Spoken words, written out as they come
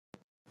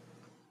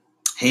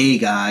Hey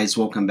guys,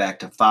 welcome back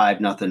to 5-0,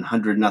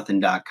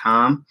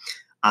 100-0.com.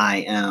 I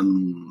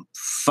am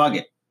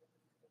Fugget,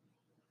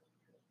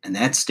 and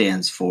that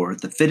stands for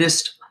the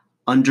fittest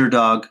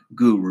underdog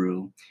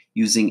guru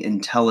using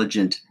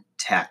intelligent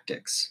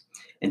tactics.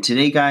 And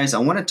today, guys, I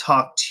want to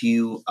talk to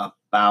you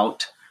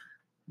about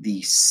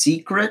the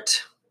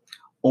secret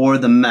or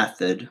the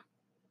method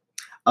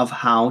of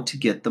how to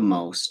get the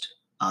most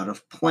out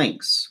of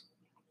planks.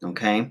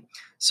 Okay,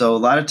 so a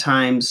lot of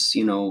times,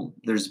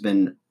 there's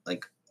been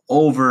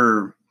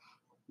overhype,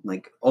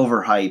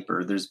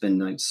 or there's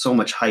been so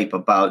much hype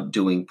about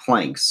doing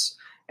planks,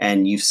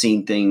 and you've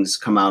seen things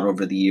come out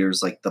over the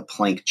years like the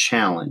plank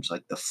challenge,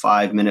 like the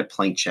 5-minute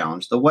plank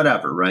challenge, the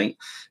whatever, right?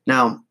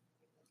 Now,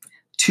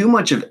 too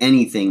much of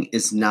anything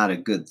is not a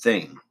good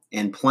thing,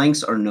 and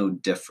planks are no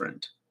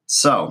different.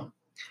 So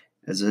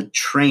as a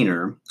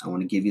trainer, I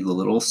want to give you the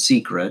little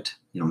secret.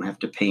 You don't have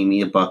to pay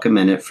me $1 a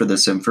minute for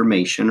this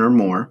information or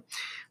more,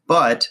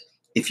 but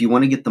if you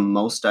want to get the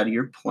most out of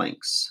your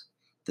planks,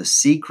 the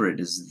secret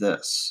is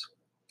this: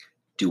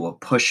 do a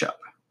push-up.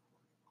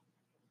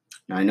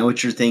 Now, I know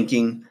what you're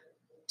thinking.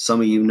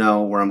 Some of you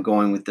know where I'm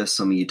going with this,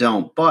 some of you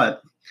don't,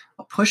 but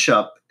a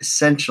push-up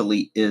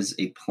essentially is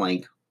a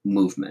plank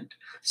movement.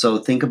 So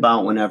think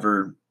about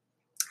whenever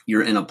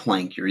you're in a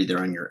plank, you're either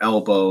on your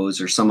elbows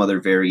or some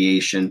other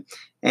variation,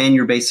 and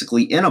you're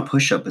basically in a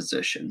push-up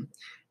position.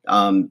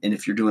 And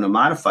if you're doing a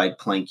modified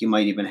plank, you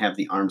might even have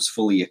the arms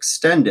fully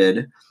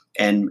extended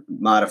and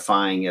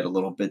modifying it a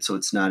little bit so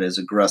it's not as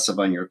aggressive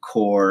on your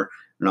core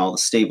and all the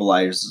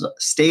stabilizers,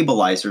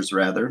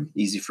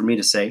 easy for me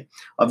to say,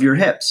 of your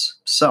hips.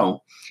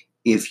 So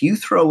if you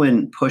throw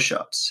in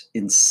push-ups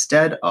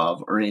instead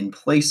of or in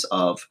place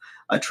of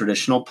a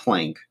traditional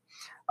plank,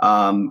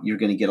 you're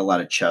going to get a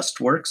lot of chest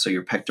work. So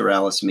your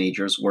pectoralis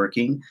major is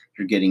working.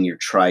 You're getting your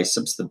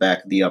triceps, the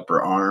back of the upper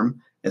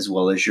arm, as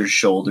well as your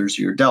shoulders,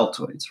 your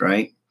deltoids,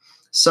 right?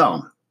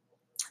 So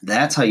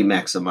that's how you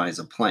maximize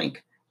a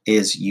plank,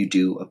 is you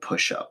do a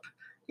push-up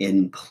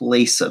in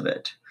place of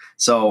it.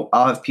 So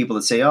I'll have people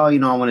that say, oh,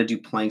 I want to do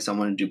planks, I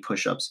want to do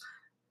push-ups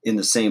in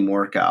the same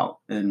workout.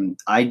 And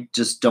I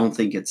just don't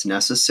think it's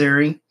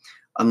necessary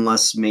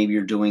unless maybe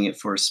you're doing it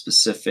for a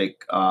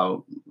specific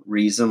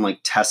reason, like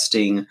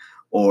testing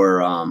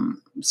or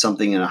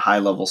something in a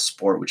high-level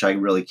sport, which I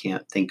really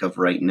can't think of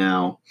right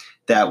now,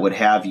 that would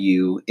have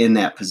you in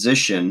that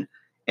position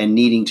and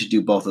needing to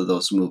do both of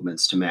those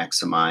movements to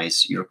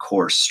maximize your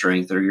core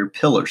strength or your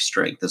pillar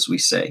strength, as we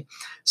say.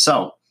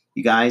 So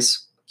you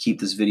guys, keep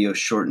this video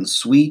short and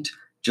sweet,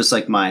 just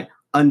like my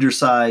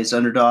undersized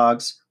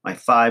underdogs, my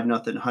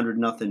 5-0,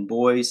 100-0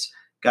 boys.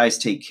 Guys,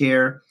 take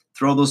care.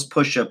 Throw those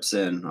push-ups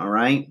in, all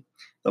right?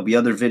 There'll be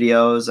other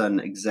videos on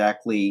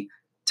exactly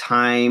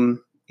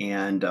time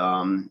and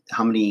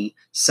how many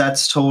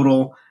sets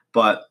total.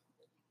 But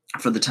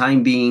for the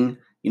time being,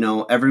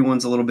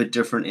 everyone's a little bit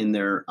different in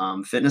their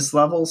fitness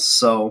levels.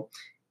 So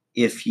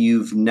if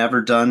you've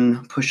never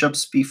done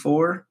push-ups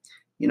before,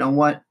 you know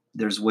what?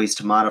 There's ways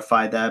to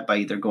modify that by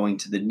either going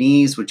to the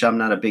knees, which I'm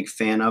not a big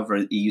fan of, or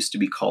it used to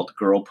be called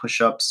girl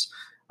push-ups.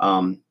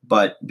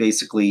 But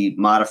basically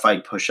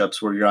modified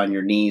push-ups where you're on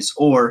your knees,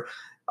 or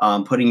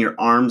putting your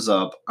arms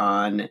up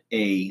on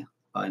an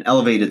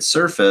elevated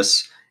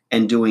surface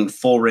and doing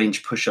full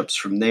range push-ups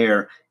from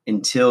there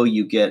until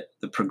you get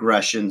the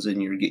progressions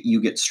and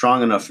you get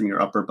strong enough in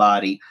your upper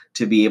body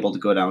to be able to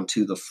go down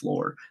to the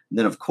floor. And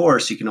then, of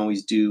course, you can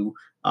always do,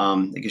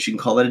 I guess you can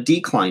call it a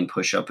decline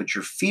push-up, but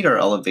your feet are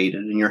elevated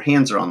and your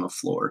hands are on the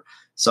floor.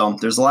 So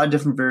there's a lot of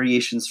different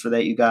variations for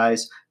that, you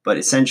guys. But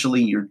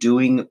essentially, you're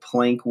doing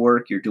plank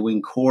work, you're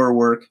doing core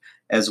work,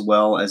 as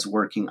well as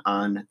working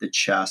on the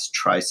chest,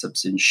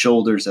 triceps, and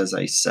shoulders, as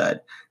I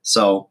said.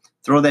 So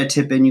throw that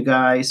tip in, you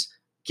guys.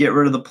 Get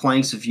rid of the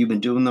planks if you've been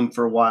doing them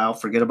for a while.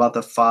 Forget about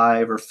the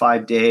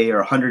 5-day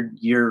or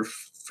 100-year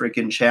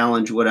freaking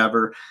challenge,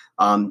 whatever.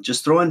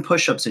 Just throw in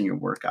push-ups in your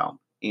workout,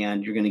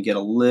 and you're going to get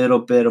a little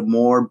bit of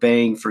more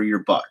bang for your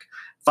buck.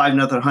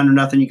 5-0,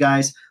 100-0, you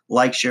guys.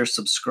 Like, share,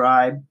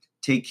 subscribe.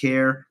 Take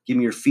care. Give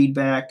me your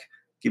feedback.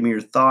 Give me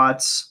your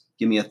thoughts.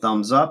 Give me a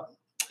thumbs up,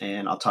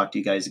 and I'll talk to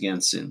you guys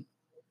again soon.